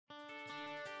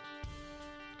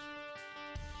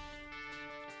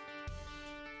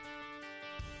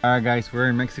Alright guys, we're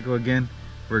in Mexico again.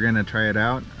 We're gonna try it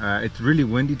out. It's really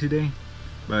windy today,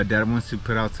 but Dad wants to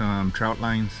put out some trout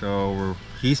lines, so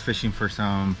he's fishing for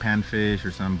some panfish or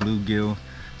some bluegill,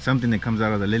 something that comes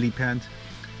out of the lily pads.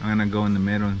 I'm gonna go in the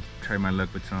middle and try my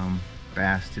luck with some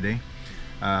bass today.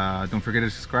 Don't forget to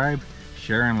subscribe,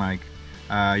 share, and like.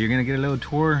 You're gonna get a little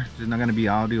tour. There's not gonna be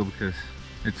audio because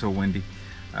it's so windy,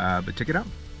 but check it out.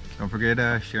 Don't forget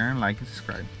to share and like and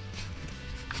subscribe.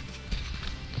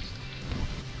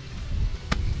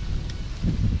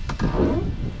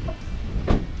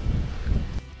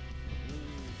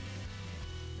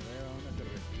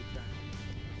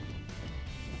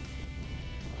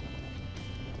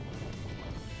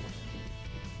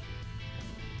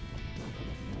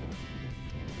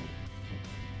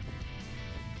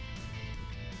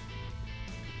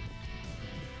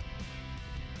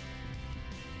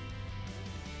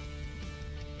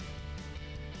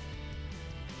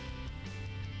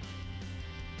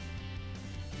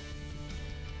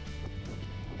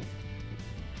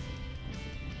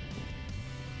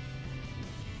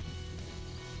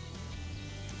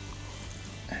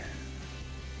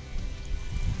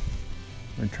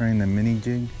 We're trying the mini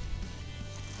jig.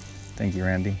 Thank you,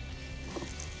 Randy.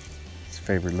 His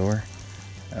favorite lure.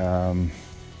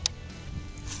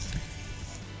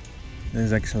 This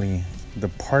is actually the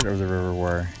part of the river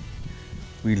where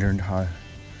we learned how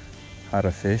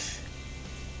to fish.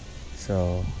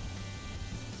 So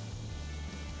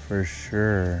for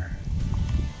sure.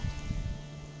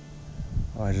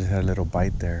 Oh, I just had a little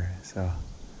bite there. So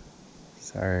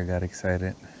sorry, I got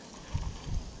excited.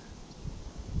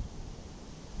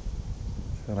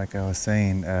 So like I was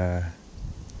saying,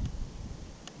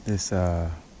 this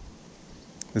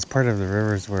part of the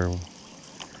river is where,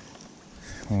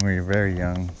 when we were very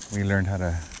young, we learned how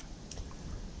to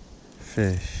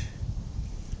fish.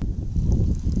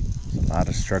 There's a lot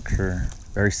of structure,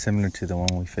 very similar to the one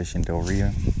we fish in Del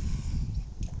Rio,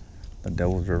 the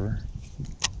Devil's River.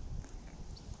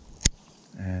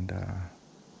 And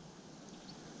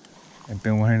I've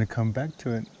been wanting to come back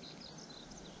to it,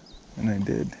 and I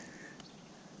did.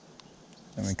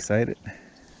 I'm excited.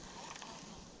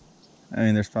 I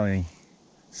mean, there's probably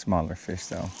smaller fish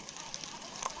though.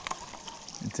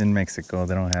 It's in Mexico,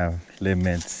 they don't have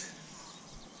limits.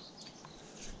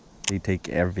 They take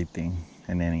everything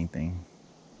and anything.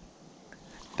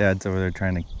 Dad's over there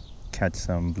trying to catch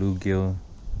some bluegill.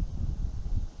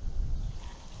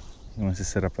 He wants to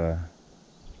set up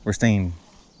we're staying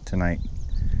tonight.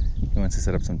 He wants to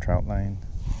set up some trout line.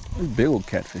 There's big old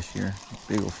catfish here,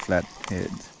 big old flat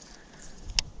heads.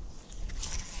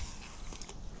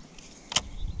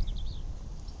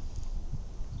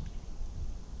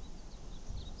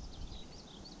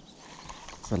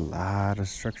 A lot of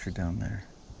structure down there,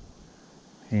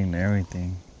 hitting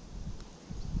everything,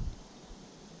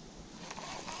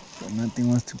 but nothing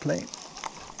wants to play.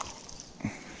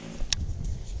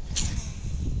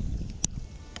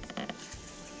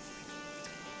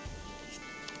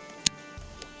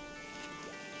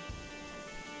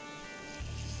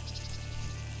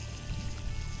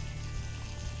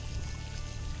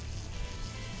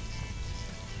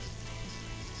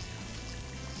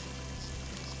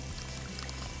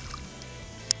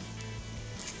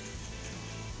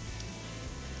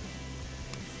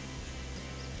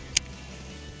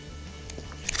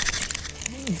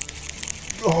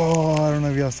 Oh, I don't know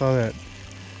if y'all saw that.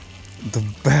 The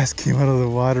bass came out of the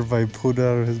water, but I pulled it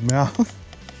out of his mouth.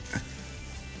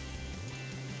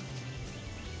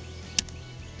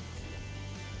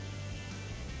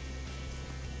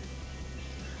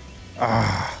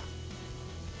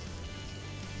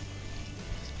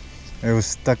 It was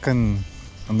stuck on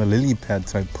the lily pad,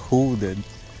 so I pulled it.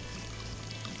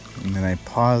 And then I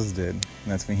paused it, and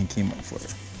that's when he came up for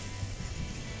it.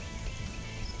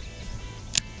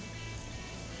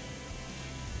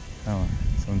 Oh,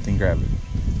 something grabbed it.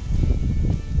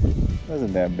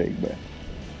 Wasn't that big, but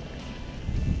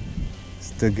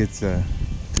still gets a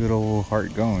good old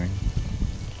heart going.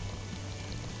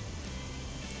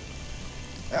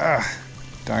 Ah,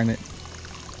 darn it.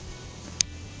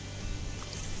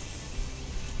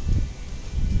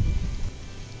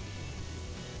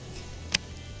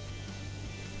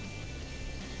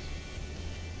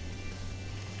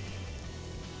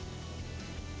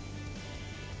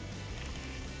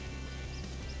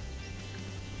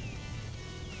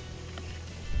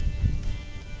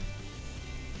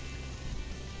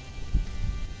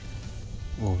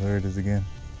 Oh, there it is again.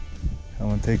 I'm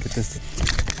gonna take it this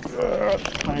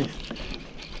time.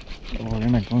 Oh, we're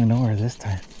not going nowhere this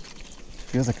time.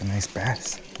 Feels like a nice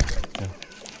bass.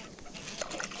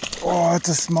 Oh, it's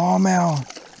a smallmouth.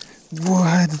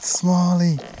 What? It's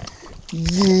smallie.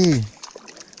 Yay!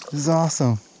 This is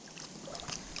awesome.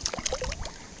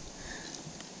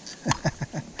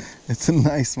 It's a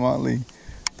nice smallie.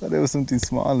 Thought it was something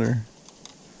smaller.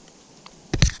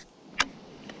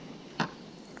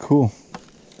 Cool.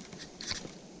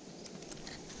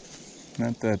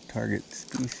 Not the target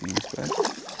species, but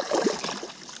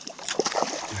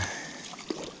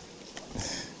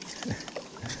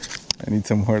I need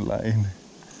some more line.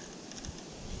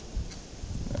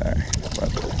 Alright,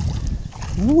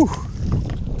 woo!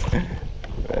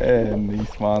 Man, these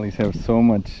smallies have so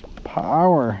much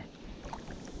power.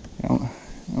 Come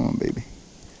on, baby.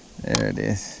 There it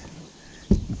is.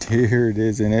 There it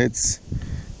is, and it's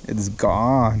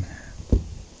gone.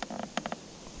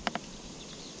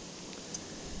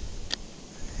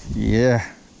 Yeah,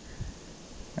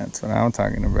 that's what I'm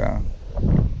talking about.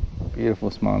 Beautiful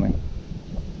smallie.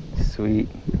 Sweet.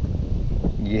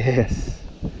 Yes.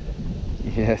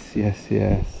 Yes, yes,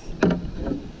 yes.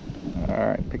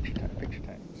 Alright, picture time, picture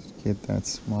time. Get that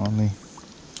smallie.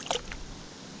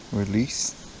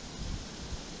 Release.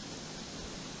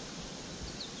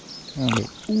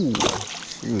 Ooh,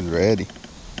 she was ready.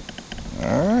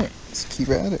 Alright, let's keep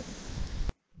at it.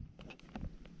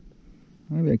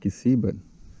 Maybe I can see, but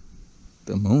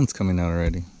the moon's coming out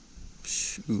already.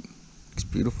 Shoot, it's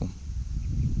beautiful.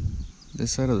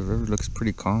 This side of the river looks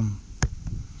pretty calm.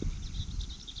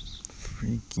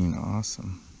 Freaking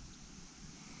awesome.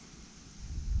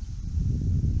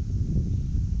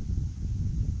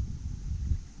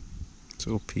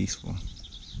 So peaceful.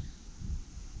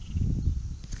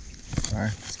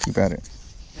 Alright, let's keep at it.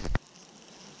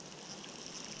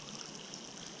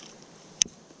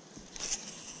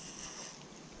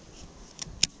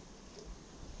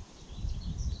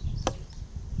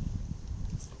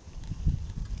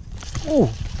 Oh,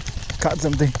 caught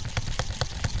something.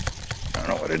 I don't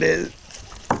know what it is.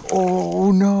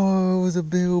 Oh no, it was a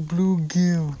big old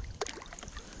bluegill.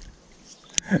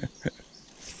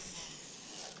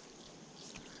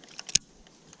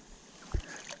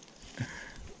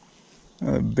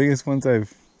 The biggest ones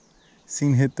I've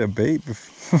seen hit the bait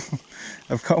before.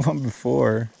 I've caught one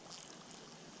before.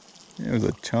 It was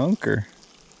a chunker.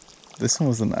 This one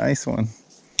was a nice one.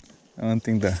 I don't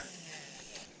think the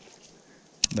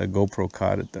GoPro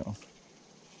caught it though.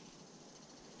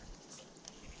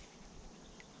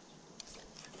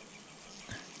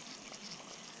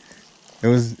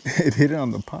 It hit it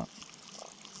on the pop.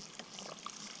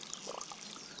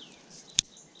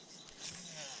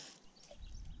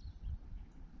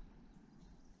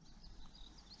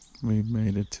 We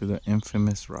made it to the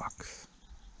infamous rocks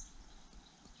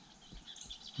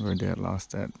where Dad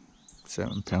lost that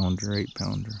 7-pounder,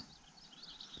 8-pounder.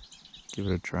 Give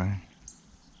it a try.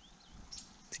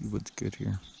 See what's good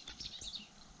here.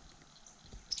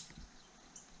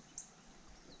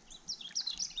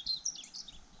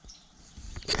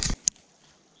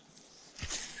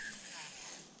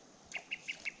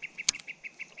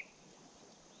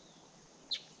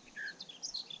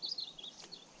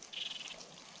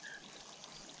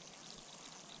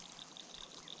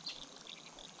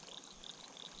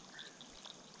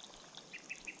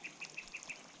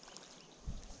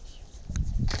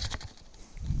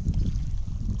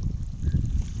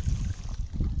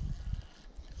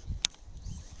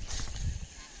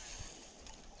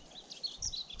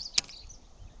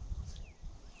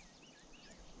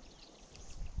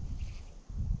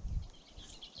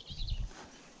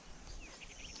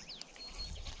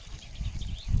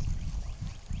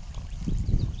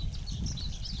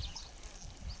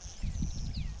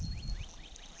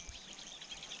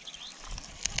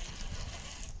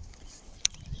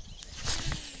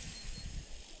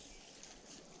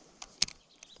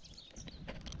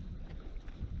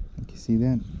 See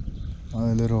that? All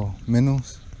the little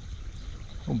minnows.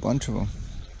 A whole bunch of them.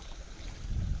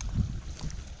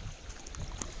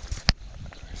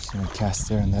 Just gonna cast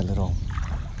there in that little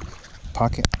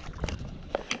pocket.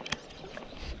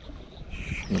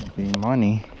 Should be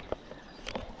money.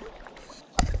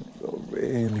 Go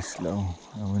really slow.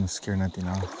 I wouldn't scare nothing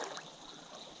off.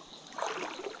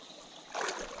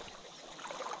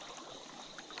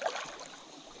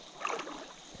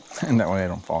 And that way I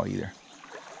don't fall either.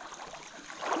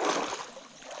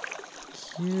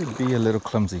 Could be a little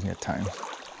clumsy at times.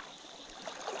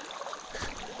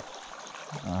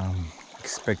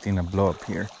 Expecting a blow up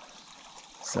here.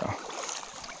 So.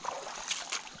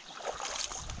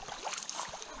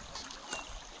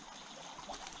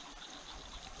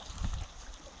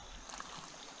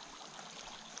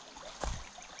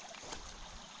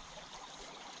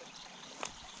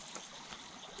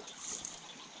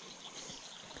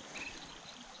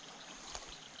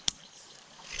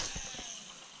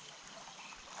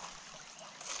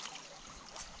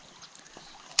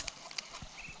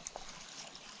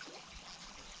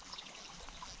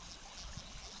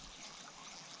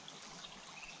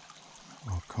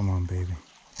 Oh, come on, baby.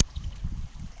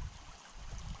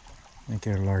 Make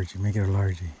it a largie, make it a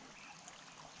largie.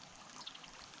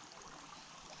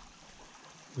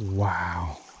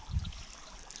 Wow.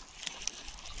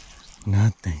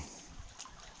 Nothing.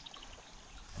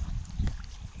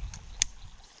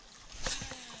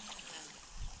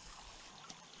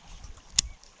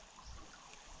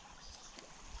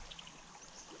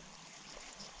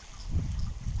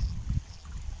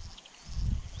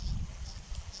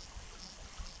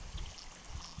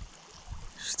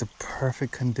 Just the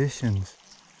perfect conditions.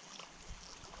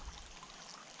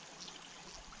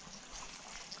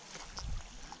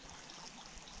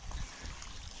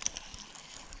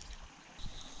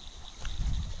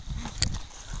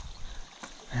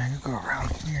 Man, you go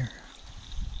around here.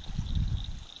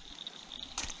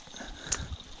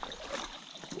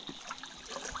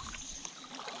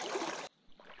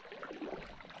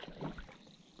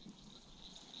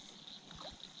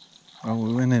 Oh,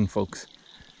 we went in, folks.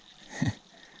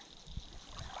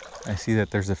 I see that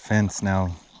there's a fence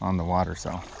now on the water,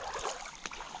 so.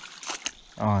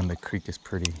 Oh, and the creek is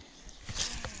pretty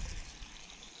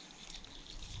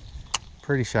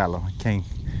shallow. I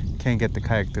can't get the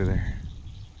kayak through there.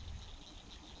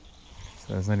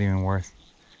 So it's not even worth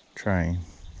trying.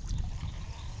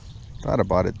 Thought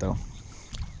about it though.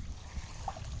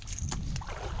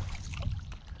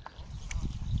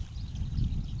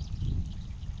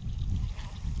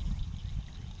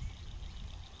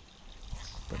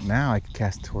 But now I can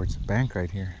cast towards the bank right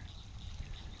here.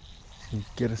 See,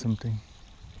 get us something.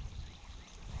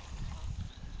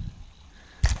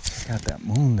 Got that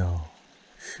moon though.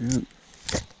 Shoot.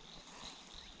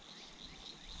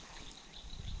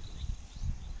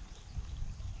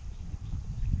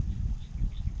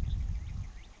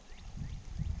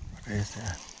 What is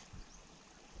that?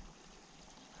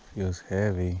 Feels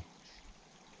heavy.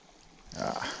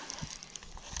 Ah.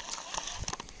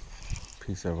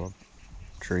 Piece of a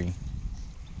tree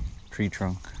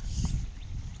trunk.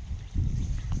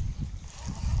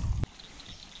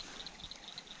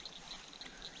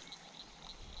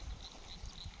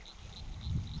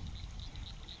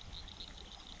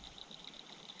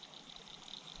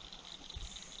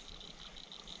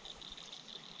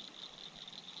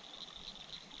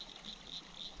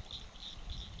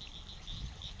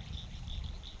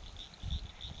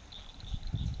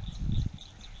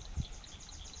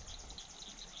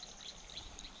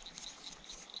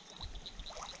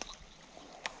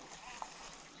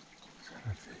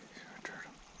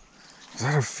 Is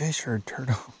that a fish or a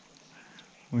turtle?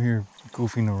 We're here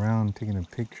goofing around, taking a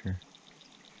picture.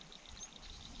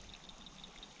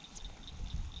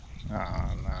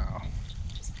 Oh no.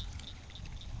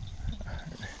 I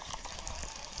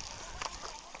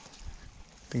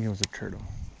think it was a turtle.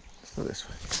 Let's go this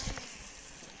way.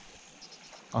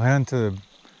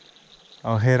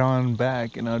 I'll head on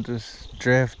back and I'll just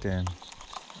drift and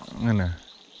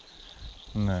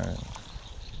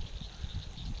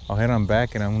I'll head on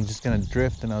back and I'm just gonna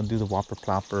drift and I'll do the whopper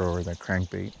plopper or the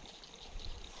crankbait.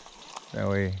 That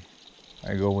way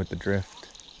I go with the drift.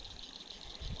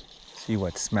 See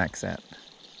what smacks at.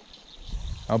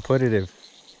 I'll put it if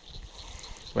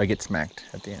I get smacked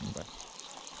at the end, but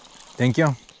thank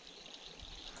you.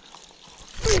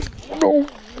 No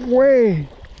way!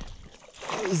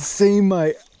 Say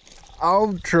my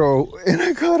outro and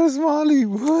I got a smallie.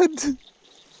 What?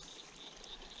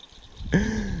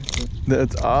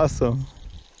 That's awesome.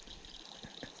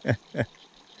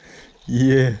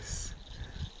 Yes.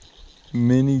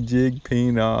 Mini jig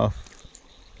paying off.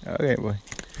 Okay, boy.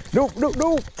 Nope.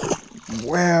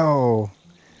 Wow.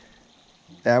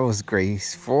 That was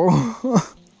graceful.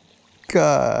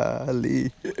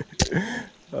 Golly.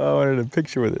 I wanted a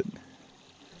picture with it.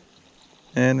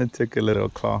 And it took a little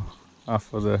claw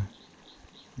off of the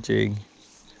jig.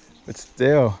 But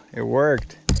still, it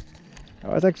worked. I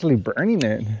was actually burning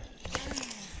it.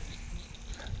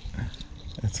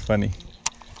 That's funny.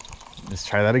 Let's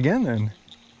try that again then.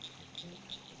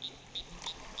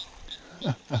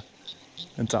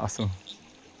 That's awesome.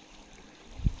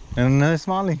 And another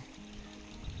smallie.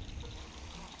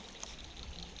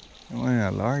 I want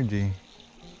a largie.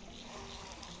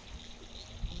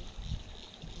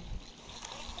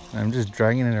 I'm just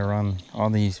dragging it around all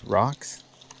these rocks.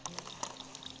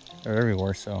 They're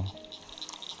everywhere, so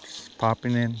just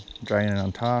popping it, dragging it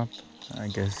on top. I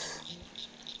guess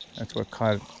that's what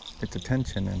caught its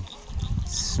attention and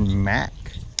smack.